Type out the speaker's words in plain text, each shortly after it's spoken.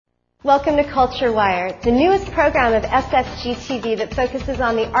Welcome to Culture Wire, the newest program of SFG-TV that focuses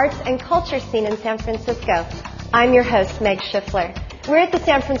on the arts and culture scene in San Francisco. I'm your host, Meg Schiffler. We're at the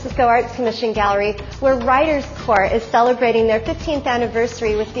San Francisco Arts Commission Gallery, where Writers Corps is celebrating their 15th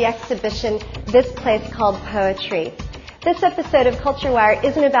anniversary with the exhibition This Place Called Poetry. This episode of Culture Wire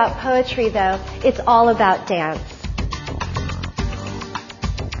isn't about poetry, though. It's all about dance.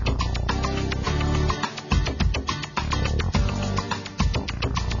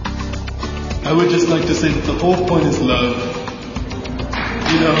 I would just like to say that the whole point is love.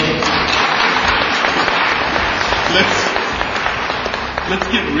 You know, let's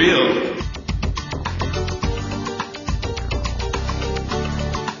get real.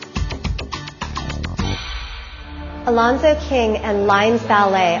 Alonzo King and Lines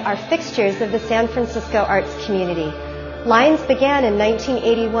Ballet are fixtures of the San Francisco arts community. Lines began in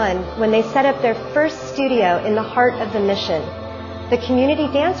 1981 when they set up their first studio in the heart of the Mission. The community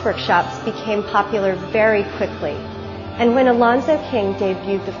dance workshops became popular very quickly. And when Alonzo King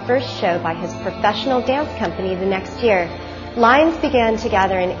debuted the first show by his professional dance company the next year, Lines began to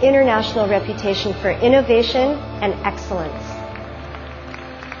gather an international reputation for innovation and excellence.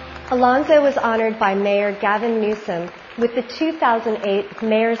 Alonzo was honored by Mayor Gavin Newsom with the 2008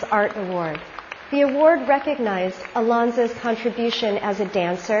 Mayor's Art Award. The award recognized Alonzo's contribution as a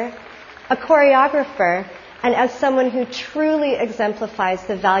dancer, a choreographer, and as someone who truly exemplifies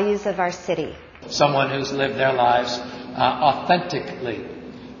the values of our city. Someone who's lived their lives authentically,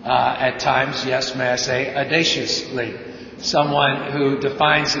 at times, yes, may I say, audaciously. Someone who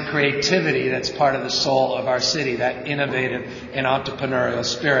defines the creativity that's part of the soul of our city, that innovative and entrepreneurial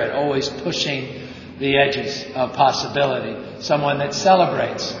spirit, always pushing the edges of possibility. Someone that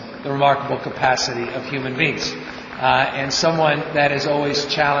celebrates the remarkable capacity of human beings, and someone that is always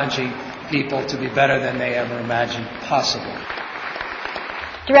challenging people to be better than they ever imagined possible.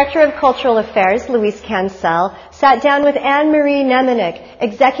 Director of Cultural Affairs, Luis Cancel, sat down with Anne-Marie Nemenek,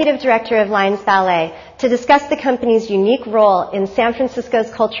 Executive Director of Lines Ballet, to discuss the company's unique role in San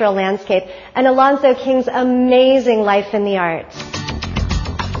Francisco's cultural landscape and Alonzo King's amazing life in the arts.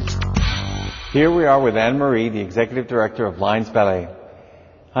 Here we are with Anne-Marie, the Executive Director of Lines Ballet.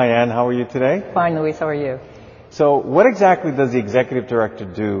 Hi, Anne. How are you today? Fine, Luis. How are you? So what exactly does the Executive Director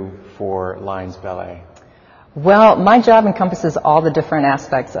do for Lines Ballet? Well, my job encompasses all the different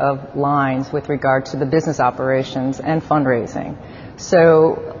aspects of Lines with regard to the business operations and fundraising.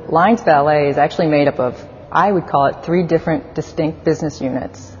 So Lines Ballet is actually made up of, I would call it, 3 different distinct business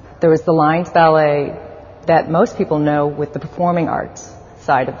units. There was the Lines Ballet that most people know with the performing arts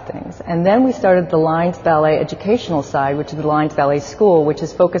side of things. And then we started the Lines Ballet educational side, which is the Lines Ballet School, which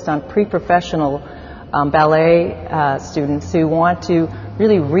is focused on pre-professional ballet students who want to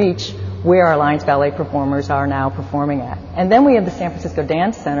really reach where our Lines Ballet performers are now performing at. And then we have the San Francisco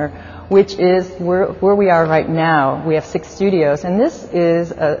Dance Center, which is where we are right now. We have 6 studios, and this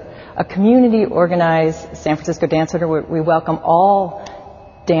is a community-organized San Francisco Dance Center where we welcome all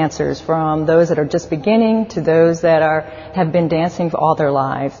dancers, from those that are just beginning to those that have been dancing for all their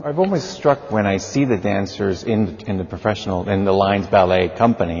lives. I'm always struck when I see the dancers in the Lines Ballet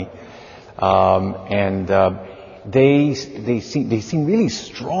company. They seem really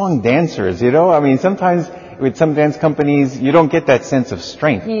strong dancers, you know? I mean, sometimes with some dance companies, you don't get that sense of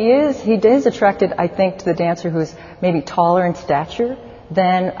strength. He is attracted, I think, to the dancer who's maybe taller in stature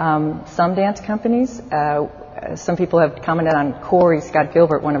than some dance companies. Some people have commented on Corey Scott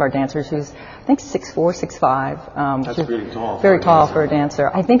Gilbert, one of our dancers, who's, I think, 6'4", 6'5". That's really tall. Very tall for a dancer.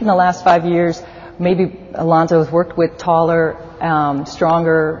 I think in the last 5 years, maybe Alonzo has worked with taller,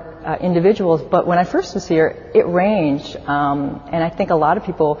 stronger individuals, but when I first was here, it ranged, and I think a lot of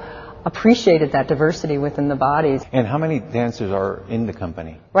people appreciated that diversity within the bodies. And how many dancers are in the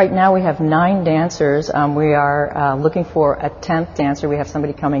company? Right now we have 9 dancers. We are looking for a 10th dancer. We have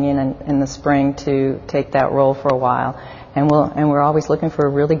somebody coming in the spring to take that role for a while, and we're always looking for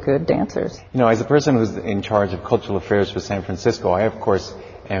really good dancers. You know, as a person who's in charge of cultural affairs for San Francisco, I of course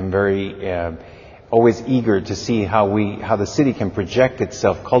am very always eager to see how the city can project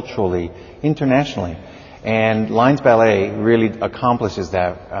itself culturally, internationally. And Lines Ballet really accomplishes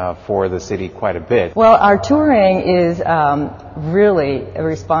that for the city quite a bit. Well, our touring is really a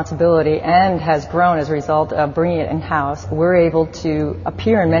responsibility and has grown as a result of bringing it in-house. We're able to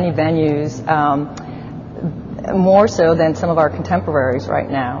appear in many venues, more so than some of our contemporaries right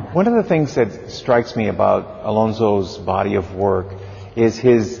now. One of the things that strikes me about Alonzo's body of work is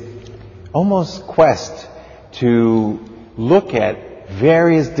his almost quest to look at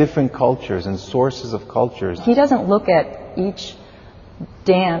various different cultures and sources of cultures. He doesn't look at each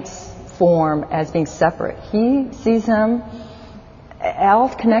dance form as being separate. He sees them all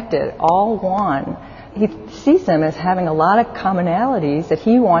connected, all one. He sees them as having a lot of commonalities that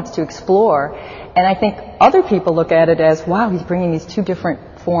he wants to explore. And I think other people look at it as, wow, he's bringing these two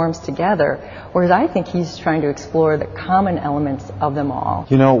different forms together. Whereas I think he's trying to explore the common elements of them all.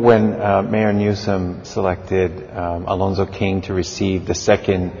 You know, when Mayor Newsom selected Alonzo King to receive the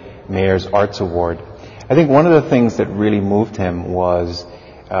second Mayor's Arts Award, I think one of the things that really moved him was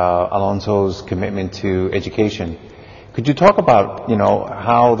Alonzo's commitment to education. Could you talk about,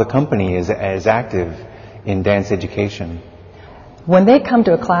 how the company is active in dance education? When they come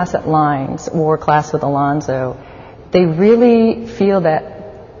to a class at Lines or a class with Alonzo, they really feel that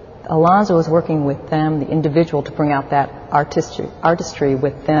Alonzo is working with them, the individual, to bring out that artistry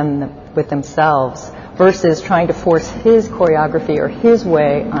with themselves, versus trying to force his choreography or his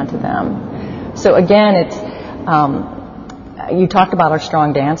way onto them. So again, it's you talked about our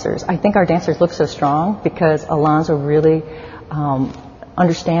strong dancers. I think our dancers look so strong because Alonzo really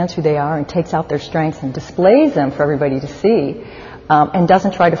understands who they are and takes out their strengths and displays them for everybody to see, and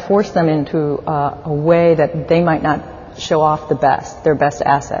doesn't try to force them into a way that they might not show off their best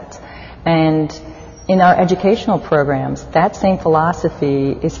assets. And in our educational programs, that same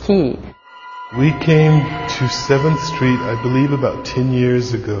philosophy is key. We came to 7th Street, I believe, about 10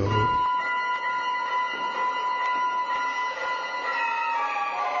 years ago.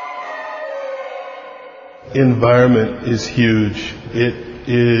 Environment is huge. It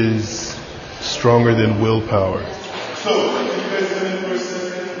is stronger than willpower. So, can you guys come in for a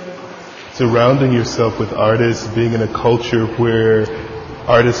second? Surrounding yourself with artists, being in a culture where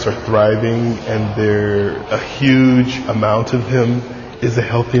artists are thriving and there a huge amount of them is a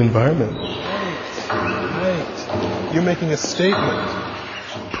healthy environment. Right. You're making a statement.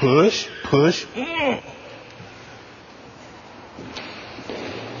 Push, push.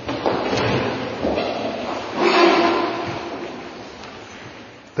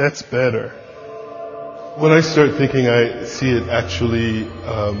 That's better. When I start thinking, I see it actually,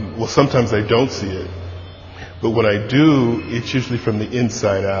 sometimes I don't see it. But when I do, it's usually from the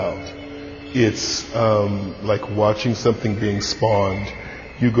inside out. It's like watching something being spawned.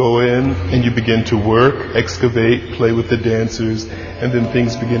 You go in and you begin to work, excavate, play with the dancers, and then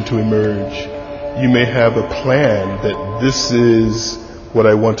things begin to emerge. You may have a plan that this is what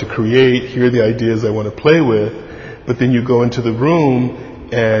I want to create, here are the ideas I want to play with, but then you go into the room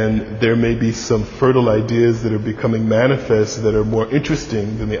and there may be some fertile ideas that are becoming manifest that are more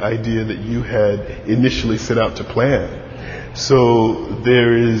interesting than the idea that you had initially set out to plan. So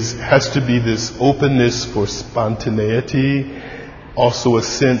there has to be this openness for spontaneity, also a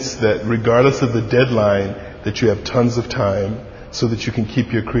sense that regardless of the deadline, that you have tons of time so that you can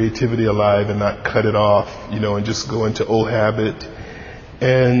keep your creativity alive and not cut it off, and just go into old habit.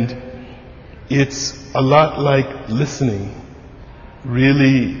 And it's a lot like listening.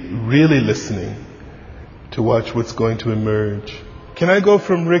 Really, really listening to watch what's going to emerge. Can I go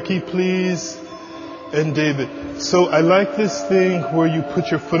from Ricky, please? And David. So I like this thing where you put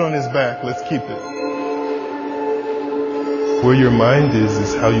your foot on his back. Let's keep it. Where your mind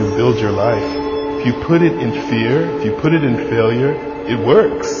is how you build your life. If you put it in fear, if you put it in failure, it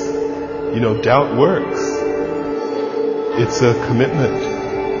works. Doubt works. It's a commitment.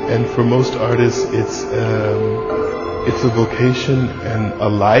 And for most artists, it's a vocation and a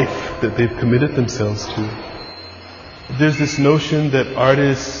life that they've committed themselves to. There's this notion that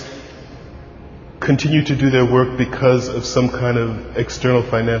artists continue to do their work because of some kind of external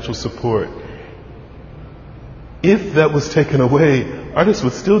financial support. If that was taken away, artists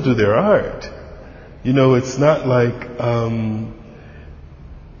would still do their art. It's not like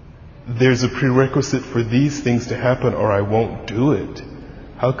there's a prerequisite for these things to happen or I won't do it.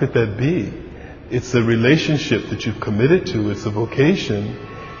 How could that be? It's a relationship that you've committed to. It's a vocation.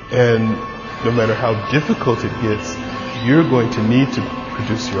 And no matter how difficult it gets, you're going to need to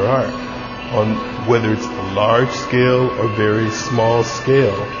produce your art on whether it's a large scale or very small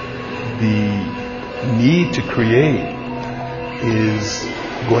scale. The need to create is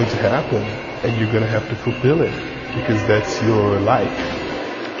going to happen and you're going to have to fulfill it because that's your life.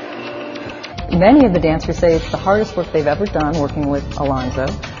 Many of the dancers say it's the hardest work they've ever done working with Alonzo.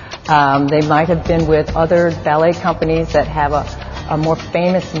 They might have been with other ballet companies that have a more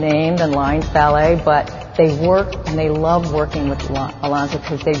famous name than Lines Ballet, but they work and they love working with Alonzo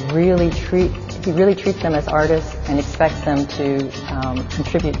because he really treats them as artists and expects them to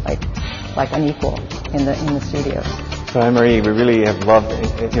contribute like an equal in the studio. So Anne-Marie, we really have loved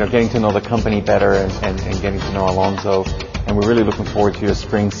getting to know the company better and getting to know Alonzo. And and we're really looking forward to your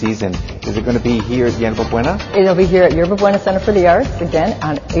spring season. Is it going to be here at Yerba Buena? It'll be here at Yerba Buena Center for the Arts, again,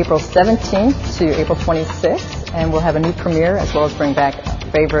 on April 17th to April 26th, and we'll have a new premiere as well as bring back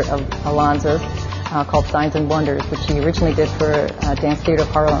a favorite of Alonzo's called Signs and Wonders, which he originally did for Dance Theater of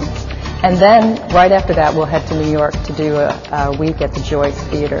Harlem. And then right after that, we'll head to New York to do a week at the Joyce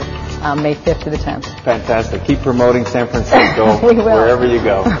Theater, May 5th to the 10th. Fantastic. Keep promoting San Francisco We will. wherever you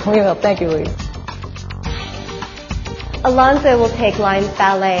go. We will. Thank you, Luis. Alonzo will take Lines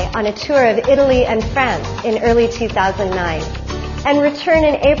Ballet on a tour of Italy and France in early 2009 and return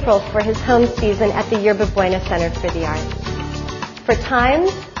in April for his home season at the Yerba Buena Center for the Arts. For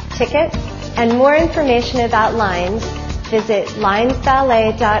times, tickets, and more information about Lines, visit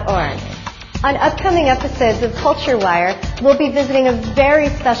linesballet.org. On upcoming episodes of Culture Wire, we'll be visiting a very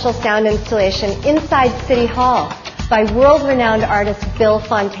special sound installation inside City Hall by world-renowned artist Bill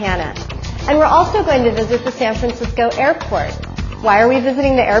Fontana. And we're also going to visit the San Francisco airport. Why are we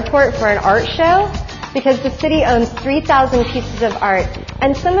visiting the airport for an art show? Because the city owns 3,000 pieces of art,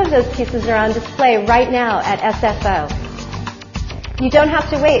 and some of those pieces are on display right now at SFO. You don't have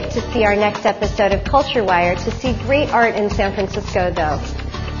to wait to see our next episode of Culture Wire to see great art in San Francisco, though.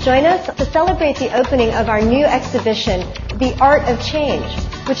 Join us to celebrate the opening of our new exhibition, The Art of Change,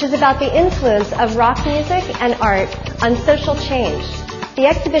 which is about the influence of rock music and art on social change. The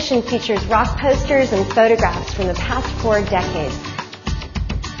exhibition features rock posters and photographs from the past 4 decades.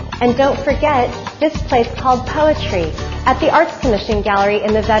 And don't forget this place called Poetry at the Arts Commission Gallery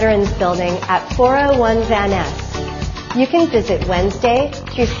in the Veterans Building at 401 Van Ness. You can visit Wednesday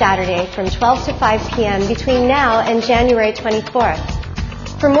through Saturday from 12 to 5 p.m. between now and January 24th.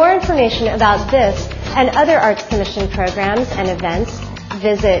 For more information about this and other Arts Commission programs and events,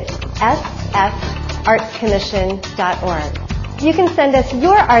 visit sfartscommission.org. You can send us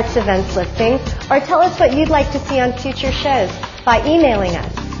your arts events listing or tell us what you'd like to see on future shows by emailing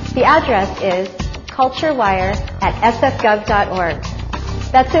us. The address is culturewire@sfgov.org.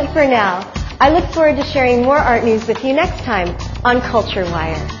 That's it for now. I look forward to sharing more art news with you next time on Culture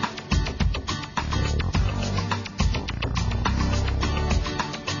Wire.